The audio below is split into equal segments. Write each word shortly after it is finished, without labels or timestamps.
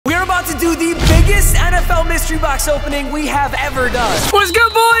do the biggest NFL mystery box opening we have ever done. What's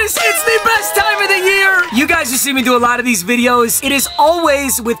good, boys? It's the best time of the year. You guys have seen me do a lot of these videos. It is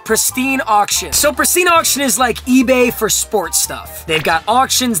always with Pristine Auction. So Pristine Auction is like eBay for sports stuff. They've got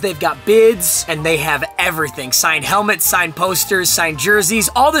auctions, they've got bids, and they have everything. Signed helmets, signed posters, signed jerseys.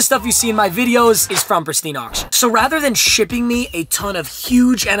 All the stuff you see in my videos is from Pristine Auction. So rather than shipping me a ton of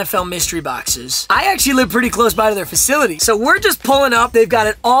huge NFL mystery boxes, I actually live pretty close by to their facility. So we're just pulling up. They've got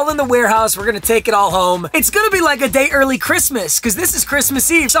it all in the warehouse. We're gonna take it all home. It's gonna be like a day early Christmas because this is Christmas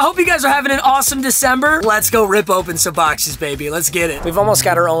Eve. So I hope you guys are having an awesome December. Let's go rip open some boxes, baby. Let's get it. We've almost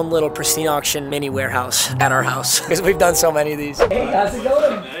got our own little Pristine Auction mini warehouse at our house because we've done so many of these. Hey, how's it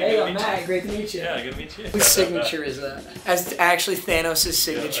going? Hey, I'm Matt. Great to meet you. Yeah, good to meet you. Whose signature is that? That's actually Thanos'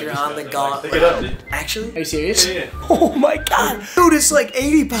 signature on the gauntlet. Pick it up, dude. Actually? Are you serious? Yeah. Oh my god. Dude, it's like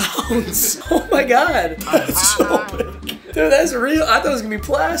 80 pounds. Oh my god. That's so big. Dude, that's real. I thought it was gonna be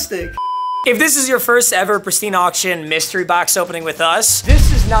plastic. If this is your first ever Pristine Auction mystery box opening with us,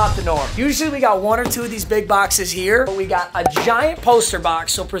 this is not the norm. Usually we got one or two of these big boxes here, but we got a giant poster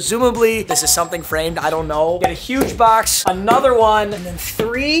box, so presumably this is something framed, I don't know. Get a huge box, another one, and then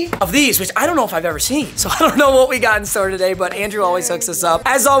 3 of these, which I don't know if I've ever seen. So I don't know what we got in store today, but Andrew always hooks us up.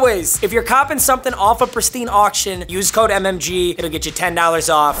 As always, if you're copping something off of Pristine Auction, use code MMG, it'll get you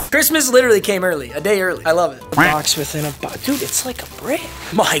 $10 off. Christmas literally came early, a day early. I love it. Box within a box. Dude, it's like a brick.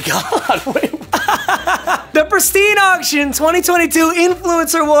 My God. The Pristine Auction 2022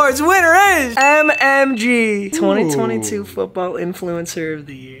 Influencer Awards winner is MMG 2022 Football Influencer of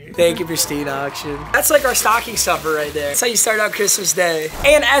the Year. Thank you, Pristine Auction. That's like our stocking stuffer right there. That's how you start out Christmas Day.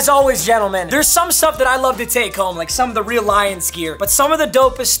 And as always, gentlemen, there's some stuff that I love to take home, like some of the real Lions gear, but some of the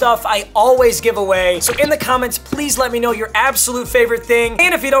dopest stuff I always give away. So in the comments, please let me know your absolute favorite thing.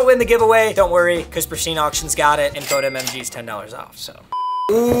 And if you don't win the giveaway, don't worry, because Pristine Auction's got it, and code MMG is $10 off, so.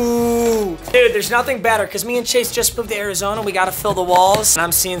 Ooh, dude, there's nothing better because me and Chase just moved to Arizona. We gotta fill the walls, and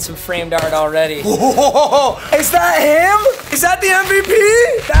I'm seeing some framed art already. Whoa, is that him? Is that the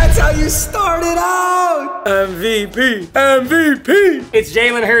MVP? That's how you started out. MVP, MVP. It's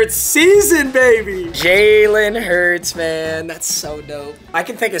Jalen Hurts season, baby. Jalen Hurts, man, that's so dope. I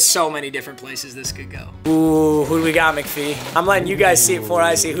can think of so many different places this could go. Ooh, who do we got, McPhee? I'm letting you guys see it before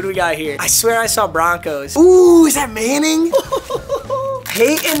I see it. Who do we got here? I swear I saw Broncos. Ooh, is that Manning?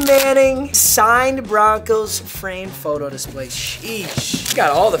 Peyton Manning, signed Broncos framed photo display. Sheesh. We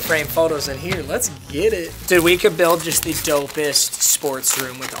got all the framed photos in here. Let's get it. Dude, we could build just the dopest sports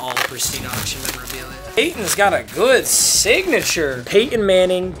room with all Pristine Auction memorabilia. Peyton's got a good signature. Peyton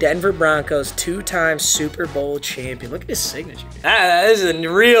Manning, Denver Broncos, 2-time Super Bowl champion. Look at his signature. That is a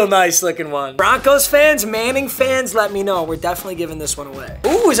real nice looking one. Broncos fans, Manning fans, let me know. We're definitely giving this one away.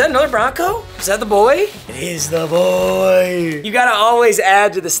 Ooh, is that another Bronco? Is that the boy? It is the boy. You gotta always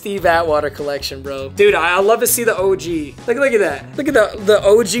add to the Steve Atwater collection, bro. Dude, I love to see the OG. Look at that. Look at the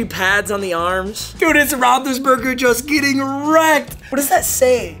OG pads on the arms. Dude, it's Roethlisberger just getting wrecked. What does that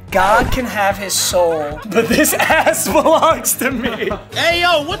say? God can have his soul, but this ass belongs to me. Hey,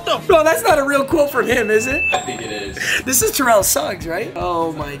 yo, what the? Bro, that's not a real quote from him, is it? I think it is. This is Terrell Suggs, right?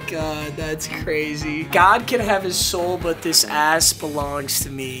 Oh my God, that's crazy. God can have his soul, but this ass belongs to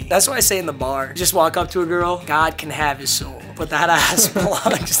me. That's what I say in the bar. Just walk up to a girl, God can have his soul, but that ass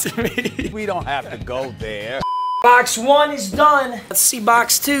belongs to me. We don't have to go there. Box 1 is done. Let's see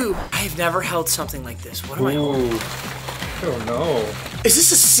box 2. I have never held something like this. What am I holding? I don't know. Is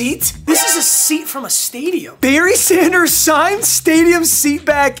this a seat? This is a seat from a stadium. Barry Sanders signed stadium seat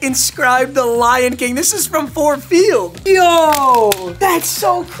back, inscribed the Lion King. This is from Ford Field. Yo, that's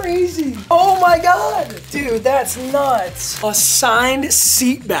so crazy. Oh my God. Dude, that's nuts. A signed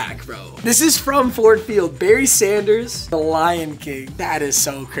seat back, bro. This is from Ford Field. Barry Sanders, the Lion King. That is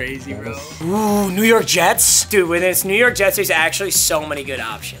so crazy, bro. Ooh, New York Jets. Dude, when it's New York Jets, there's actually so many good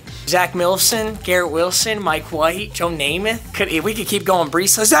options. Zach Milson, Garrett Wilson, Mike White, Joe Namath. We could keep going.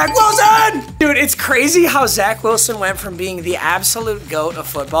 Brees, Zach Wilson! Dude, it's crazy how Zach Wilson went from being the absolute GOAT of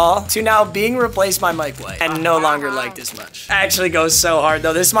football to now being replaced by Mike White and no longer liked as much. Actually goes so hard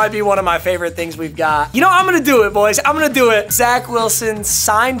though. This might be one of my favorite things we've got. You know, I'm gonna do it, boys. I'm gonna do it. Zach Wilson,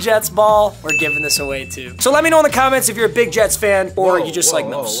 signed Jets ball. We're giving this away too. So let me know in the comments if you're a big Jets fan or you just like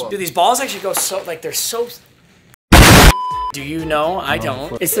Mills. Dude, these balls actually go so, like they're so Do you know? I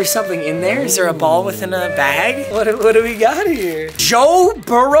don't. Is there something in there? Is there a ball within a bag? What do we got here? Joe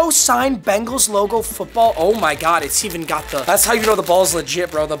Burrow signed Bengals logo football. Oh my God, it's even got the, that's how you know the ball's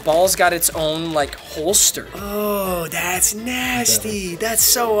legit, bro. The ball's got its own like holster. Oh, that's nasty. That's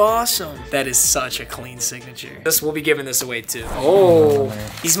so awesome. That is such a clean signature. We'll be giving this away too. Oh,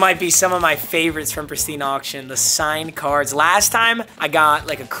 these might be some of my favorites from Pristine Auction. The signed cards. Last time I got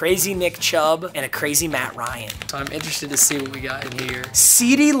like a crazy Nick Chubb and a crazy Matt Ryan. So I'm interested to see what we got in here.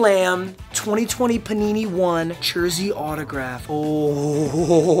 CeeDee Lamb 2020 Panini 1 jersey autograph.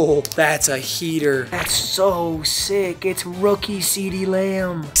 Oh, that's a heater. That's so sick. It's rookie CeeDee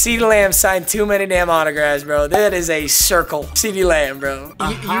Lamb. CeeDee Lamb signed too many damn autographs, bro. That is a circle. CeeDee Lamb, bro.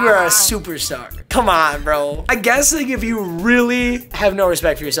 You are a superstar. Come on, bro. I guess like if you really have no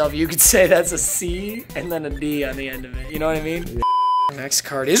respect for yourself, you could say that's a C and then a D on the end of it. You know what I mean? Yeah. Next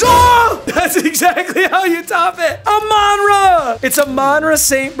card is, oh! That's exactly how you top it. Amonra! It's Amonra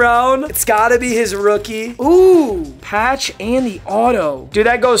St. Brown. It's gotta be his rookie. Ooh, patch and the auto. Dude,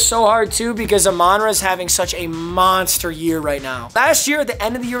 that goes so hard too because Amonra's having such a monster year right now. Last year, at the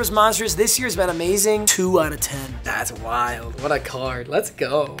end of the year was monstrous. This year's been amazing. 2 out of 10. That's wild. What a card. Let's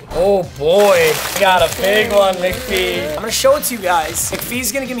go. Oh boy. Got a big one, McPhee. I'm gonna show it to you guys.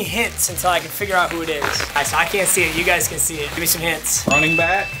 McPhee's gonna give me hints until I can figure out who it is. All right, so I can't see it. You guys can see it. Give me some hints. Running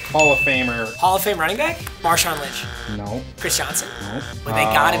back, Hall of Famer. Hall of Fame running back? Marshawn Lynch. No. Chris Johnson. No. But they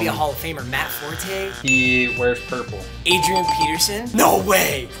gotta be a Hall of Famer. Matt Forte. He wears purple. Adrian Peterson. No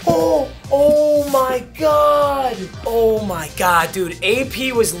way. Oh my God. Oh my God, dude.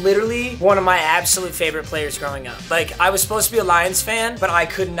 AP was literally one of my absolute favorite players growing up. Like, I was supposed to be a Lions fan, but I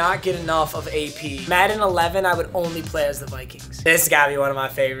could not get enough of AP. Madden 11, I would only play as the Vikings. This gotta be one of my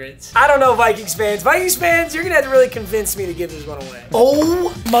favorites. I don't know, Vikings fans. Vikings fans, you're gonna have to really convince me to give this one away.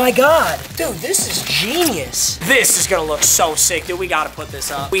 Oh my God. Dude, this is genius. This is gonna look so sick, dude. We gotta put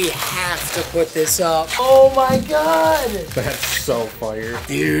this up. We have to put this up. Oh my God. That's so fire.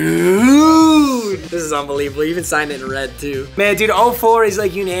 Dude. This is unbelievable. You even signed it in red too. Man, dude, 04 is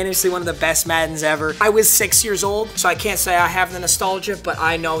like unanimously one of the best Maddens ever. I was 6 years old, so I can't say I have the nostalgia, but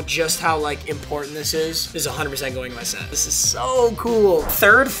I know just how like important this is. This is 100% going in my set. This is so cool.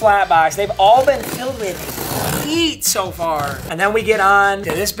 Third flat box. They've all been filled with heat so far. And then we get on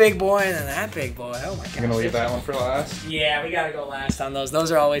to this big boy and then that big boy. Oh my God. You're gonna leave that one for last? Yeah, we gotta go last on those.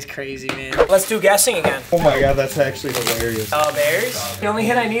 Those are always crazy, man. Let's do guessing again. Oh my God, that's actually hilarious. Dahl Bears? The only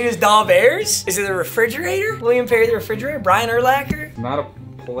hit I need is Dahl Bears? Is it the refrigerator? William Perry the refrigerator? Brian Urlacher? Not a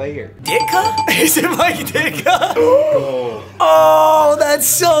player. Ditka? Is it Mike Ditka? Oh. Oh, that's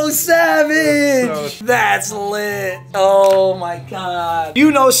so savage. That's lit. Oh my God.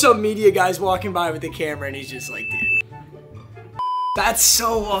 You know some media guy's walking by with the camera and he's just like, dude. That's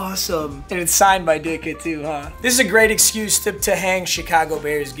so awesome. And it's signed by Ditka too, huh? This is a great excuse to hang Chicago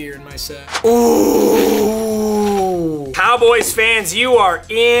Bears gear in my set. Ooh. Cowboys fans, you are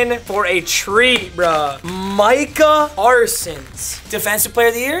in for a treat, bruh. Micah Parsons. Defensive Player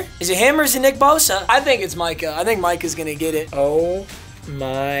of the Year? Is it him or is it Nick Bosa? I think it's Micah. I think Micah's gonna get it. Oh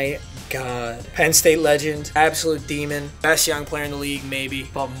my God. Penn State legend, absolute demon, best young player in the league, maybe.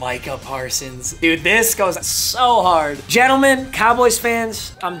 But Micah Parsons. Dude, this goes so hard. Gentlemen, Cowboys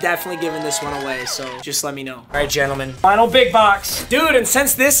fans, I'm definitely giving this one away, so just let me know. All right, gentlemen. Final big box. Dude, and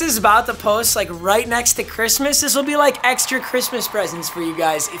since this is about to post like right next to Christmas, this will be like extra Christmas presents for you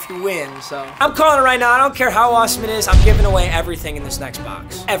guys if you win, so. I'm calling it right now. I don't care how awesome it is. I'm giving away everything in this next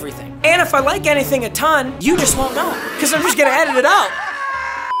box. Everything. And if I like anything a ton, you just won't know because I'm just gonna edit it out.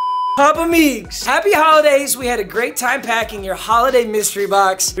 Papa Meeks, happy holidays. We had a great time packing your holiday mystery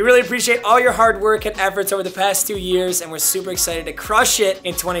box. We really appreciate all your hard work and efforts over the past 2 years, and we're super excited to crush it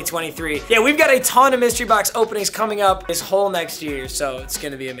in 2023. Yeah, we've got a ton of mystery box openings coming up this whole next year, so it's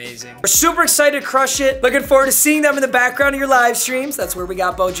gonna be amazing. We're super excited to crush it. Looking forward to seeing them in the background of your live streams. That's where we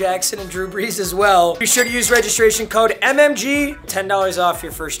got Bo Jackson and Drew Brees as well. Be sure to use registration code MMG, $10 off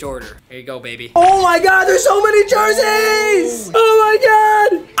your first order. There you go, baby. Oh my God, there's so many jerseys! Oh my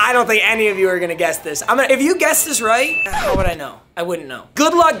God! I don't think any of you are gonna guess this. If you guess this right, how would I know? I wouldn't know.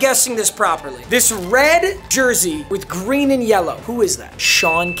 Good luck guessing this properly. This red jersey with green and yellow. Who is that?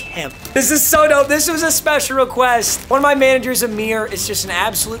 Sean Kemp. This is so dope. This was a special request. One of my managers, Amir, is just an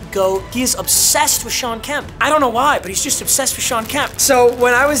absolute goat. He is obsessed with Sean Kemp. I don't know why, but he's just obsessed with Sean Kemp. So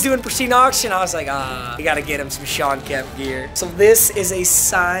when I was doing Pristine Auction, I was like, you gotta get him some Sean Kemp gear. So this is a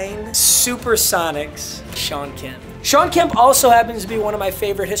signed Supersonics Sean Kemp. Sean Kemp also happens to be one of my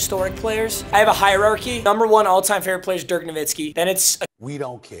favorite historic players. I have a hierarchy. #1 all-time favorite player is Dirk Nowitzki. Then it's... We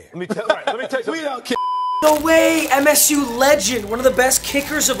don't care. Let me tell you, we don't care. No way, MSU legend, one of the best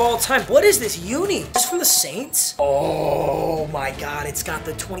kickers of all time. What is this uni? Is this from the Saints? Oh my God, it's got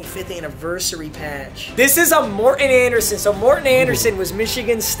the 25th anniversary patch. This is a Morton Anderson. So Morton Anderson was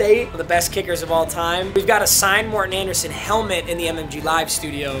Michigan State, one of the best kickers of all time. We've got a signed Morton Anderson helmet in the MMG Live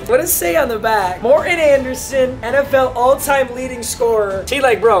studio. What does it say on the back? Morton Anderson, NFL all-time leading scorer. See,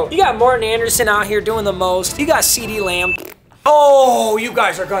 like, bro, you got Morton Anderson out here doing the most. You got CeeDee Lamb. Oh, you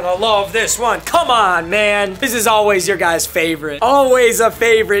guys are gonna love this one. Come on, man. This is always your guys' favorite. Always a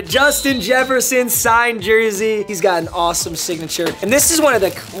favorite. Justin Jefferson signed jersey. He's got an awesome signature. And this is one of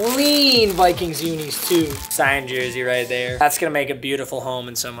the clean Vikings unis, too. Signed jersey right there. That's gonna make a beautiful home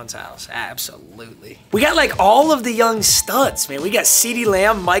in someone's house. Absolutely. We got like all of the young studs, man. We got CeeDee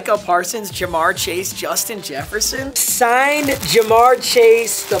Lamb, Micah Parsons, Jamar Chase, Justin Jefferson. Signed Jamar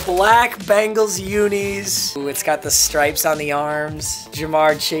Chase, the black Bengals unis. Ooh, it's got the stripes on the arms.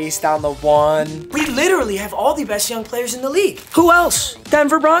 Jamar Chase down the 1. We literally have all the best young players in the league. Who else?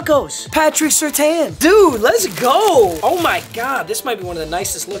 Denver Broncos. Patrick Surtain. Dude, let's go. Oh my God, this might be one of the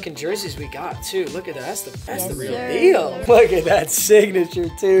nicest looking jerseys we got too. Look at that, that's the real deal. Look at that signature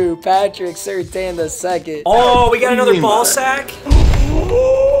too. Patrick Surtain II. Oh, we got another ball sack.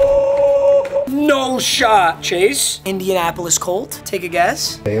 No shot. Chase. Indianapolis Colt. Take a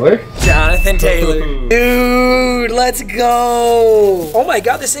guess. Taylor? Jonathan Taylor. Dude, let's go. Oh my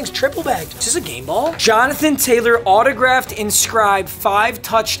God, this thing's triple bagged. Is this a game ball? Jonathan Taylor autographed, inscribed, 5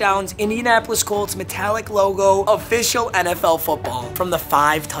 touchdowns, Indianapolis Colts, metallic logo, official NFL football from the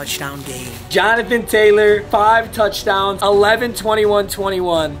 5 touchdown game. Jonathan Taylor, 5 touchdowns, 11, 21,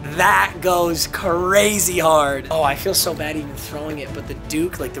 21. That goes crazy hard. Oh, I feel so bad even throwing it, but the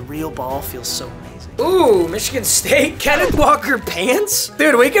Duke, like the real ball, feels so amazing. Ooh, Michigan State, Kenneth Walker pants.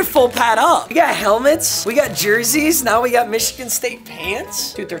 Dude, we can full pad up. We got helmets, we got jerseys, now we got Michigan State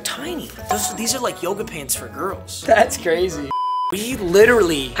pants. Dude, they're tiny. These are like yoga pants for girls. That's crazy. We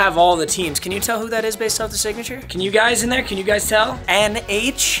literally have all the teams. Can you tell who that is based off the signature? Can you guys in there? Can you guys tell?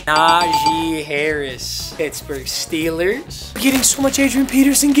 NH Najee Harris. Pittsburgh Steelers. We're getting so much Adrian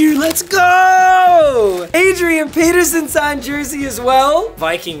Peterson gear. Let's go! Adrian Peterson signed jersey as well.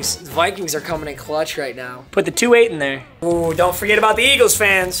 Vikings are coming in clutch right now. Put the 2-8 in there. Ooh, don't forget about the Eagles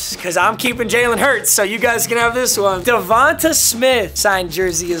fans, because I'm keeping Jalen Hurts, so you guys can have this one. Devonta Smith signed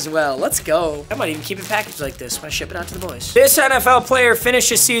jersey as well. Let's go. I might even keep it packaged like this when I ship it out to the boys. This NFL player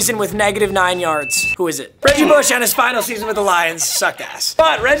finished his season with -9 yards. Who is it? Reggie Bush on his final season with the Lions. Sucked ass.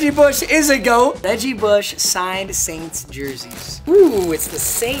 But Reggie Bush is a GOAT. Reggie Bush signed Saints jerseys. Ooh, it's the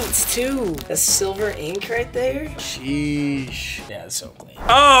Saints too. The silver ink right there. Sheesh. Yeah, it's so clean.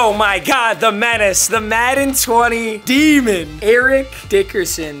 Oh my God, the menace. The Madden 20 Demon. Eric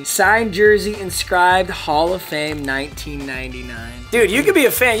Dickerson. Signed jersey inscribed Hall of Fame 1999. Dude, you could be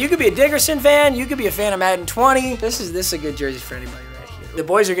a fan. You could be a Dickerson fan. You could be a fan of Madden 20. This is a good jersey for anybody right here. The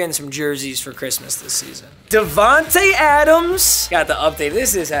boys are getting some jerseys for Christmas this season. Devontae Adams. Got the update.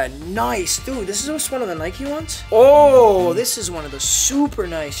 This is a nice, dude. This is one of the Nike ones. Oh, this is one of the super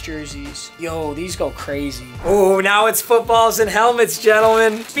nice jerseys. Yo, these go crazy. Oh, now it's footballs and helmets,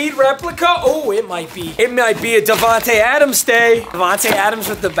 gentlemen. Speed replica. Oh, it might be a Devontae Adams day. Devontae Adams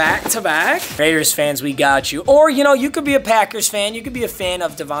with the back-to-back. Raiders fans, we got you. Or, you know, you could be a Packers fan. You could be a fan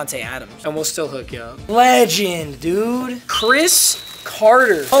of Devontae Adams, and we'll still hook you up. Legend, dude. Chris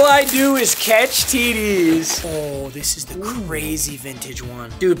Carter. All I do is catch TDs. Oh, this is the crazy vintage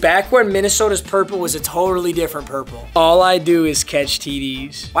one. Dude, back when Minnesota's purple was a totally different purple. All I do is catch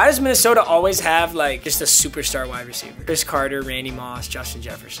TDs. Why does Minnesota always have like just a superstar wide receiver? Chris Carter, Randy Moss, Justin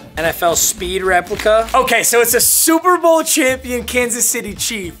Jefferson. NFL speed replica. Okay, so it's a Super Bowl champion Kansas City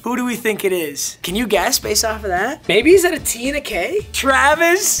Chief. Who do we think it is? Can you guess based off of that? Maybe he's at a T and a K?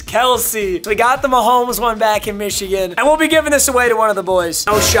 Travis Kelce. So we got the Mahomes one back in Michigan, and we'll be giving this away to one of the boys.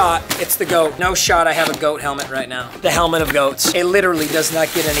 No shot, it's the GOAT. No shot, I have a GOAT helmet right now. The helmet of GOATs. It literally does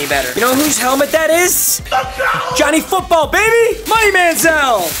not get any better. You know whose helmet that is? Johnny Football, baby! Money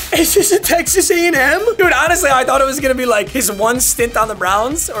Manziel! Is this a Texas A&M? Dude, honestly, I thought it was gonna be like his one stint on the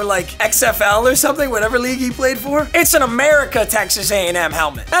Browns or like XFL or something, whatever league he played for. It's an America Texas A&M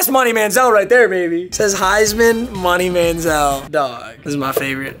helmet. That's Money Manziel right there, baby. It says Heisman, Money Manziel. Dog, this is my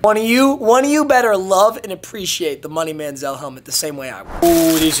favorite. One of you better love and appreciate the Money Manziel helmet the same way way I would.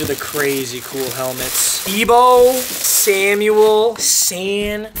 Ooh, these are the crazy cool helmets. Debo, Samuel,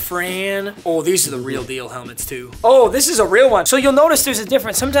 San Fran. Oh, these are the real deal helmets too. Oh, this is a real one. So you'll notice there's a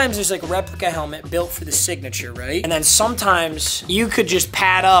difference. Sometimes there's like a replica helmet built for the signature, right? And then sometimes you could just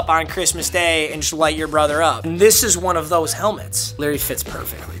pad up on Christmas Day and just light your brother up. And this is one of those helmets. Literally fits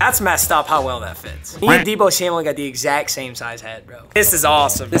perfectly. That's messed up how well that fits. Me and Debo Samuel got the exact same size head, bro. This is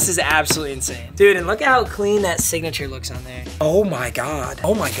awesome. This is absolutely insane. Dude, and look at how clean that signature looks on there. Oh my God.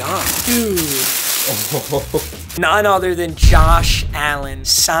 Oh my God. Dude. None other than Josh Allen,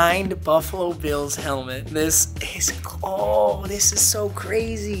 signed Buffalo Bills helmet. This is, oh, this is so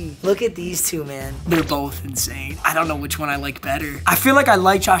crazy. Look at these two, man. They're both insane. I don't know which one I like better. I feel like I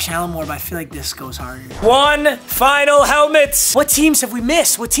like Josh Allen more, but I feel like this goes harder. One final helmet. What teams have we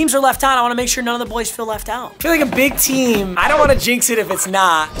missed? What teams are left out? I want to make sure none of the boys feel left out. I feel like a big team. I don't want to jinx it if it's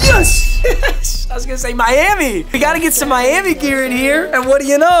not. Yes! Yes! I was going to say Miami. We got to get some Miami gear in here. And what do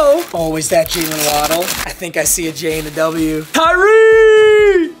you know? Oh, is that Jalen Waddle? I think I see a J and a W.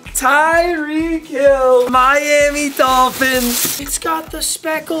 Tyreek Hill, Miami Dolphins. It's got the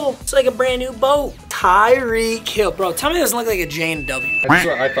speckle. It's like a brand new boat. Tyreek Hill. Bro, tell me it doesn't look like a J and a W. That's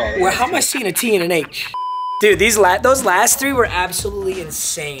what I thought. Well, how am I seeing a T and an H? Dude, those last three were absolutely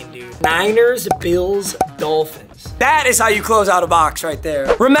insane, dude. Niners, Bills, Dolphins. That is how you close out a box right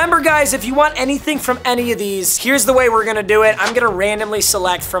there. Remember, guys, if you want anything from any of these, here's the way we're gonna do it. I'm gonna randomly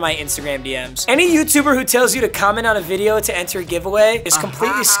select from my Instagram DMs. Any YouTuber who tells you to comment on a video to enter a giveaway is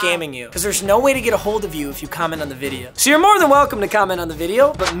completely scamming you, because there's no way to get a hold of you if you comment on the video. So you're more than welcome to comment on the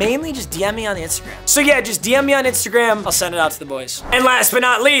video, but mainly just DM me on the Instagram. So yeah, just DM me on Instagram. I'll send it out to the boys. And last but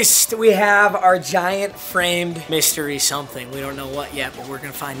not least, we have our giant framed mystery something. We don't know what yet, but we're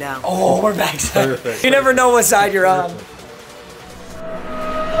gonna find out. Oh, we're back. Perfect. You never know what side you're on.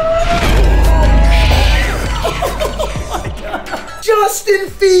 Justin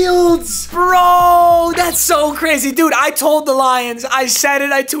Fields, bro, that's so crazy. Dude, I told the Lions, I said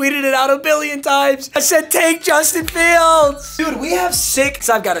it, I tweeted it out a billion times. I said, take Justin Fields. Dude, we have six.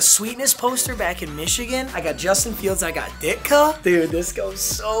 I've got a Sweetness poster back in Michigan. I got Justin Fields, I got Ditka. Dude, this goes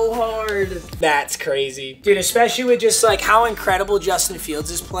so hard. That's crazy. Dude, especially with just like how incredible Justin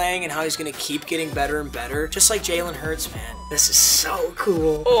Fields is playing and how he's gonna keep getting better and better. Just like Jalen Hurts, man. This is so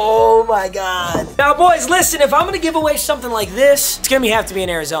cool. Oh my God. Now, boys, listen, if I'm gonna give away something like this, it's gonna have to be in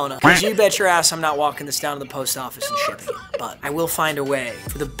Arizona. Because you bet your ass I'm not walking this down to the post office and shipping it. But I will find a way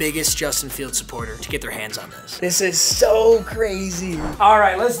for the biggest Justin Fields supporter to get their hands on this. This is so crazy. All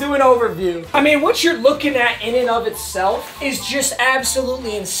right, let's do an overview. I mean, what you're looking at in and of itself is just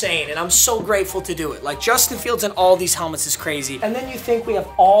absolutely insane. And I'm so grateful to do it. Like, Justin Fields and all these helmets is crazy. And then you think we have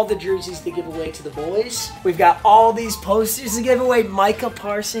all the jerseys to give away to the boys. We've got all these posters to give away. Micah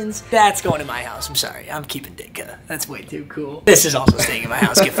Parsons. That's going in my house. I'm sorry. I'm keeping Ditka. That's way too cool. This is also staying in my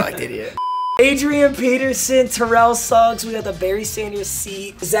house. Get fucked, idiot. Adrian Peterson, Terrell Suggs, we got the Barry Sanders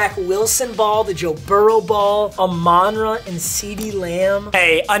seat, Zach Wilson ball, the Joe Burrow ball, Amon-Ra and CeeDee Lamb.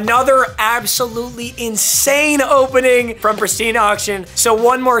 Hey, another absolutely insane opening from Pristine Auction. So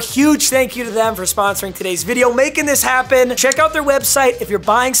one more huge thank you to them for sponsoring today's video, making this happen. Check out their website. If you're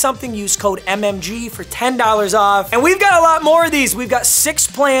buying something, use code MMG for $10 off. And we've got a lot more of these. We've got 6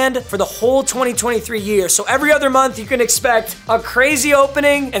 planned for the whole 2023 year. So every other month, you can expect a crazy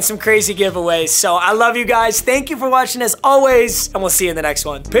opening and some crazy giveaways. So I love you guys. Thank you for watching as always, and we'll see you in the next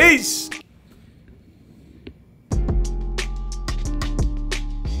one. Peace.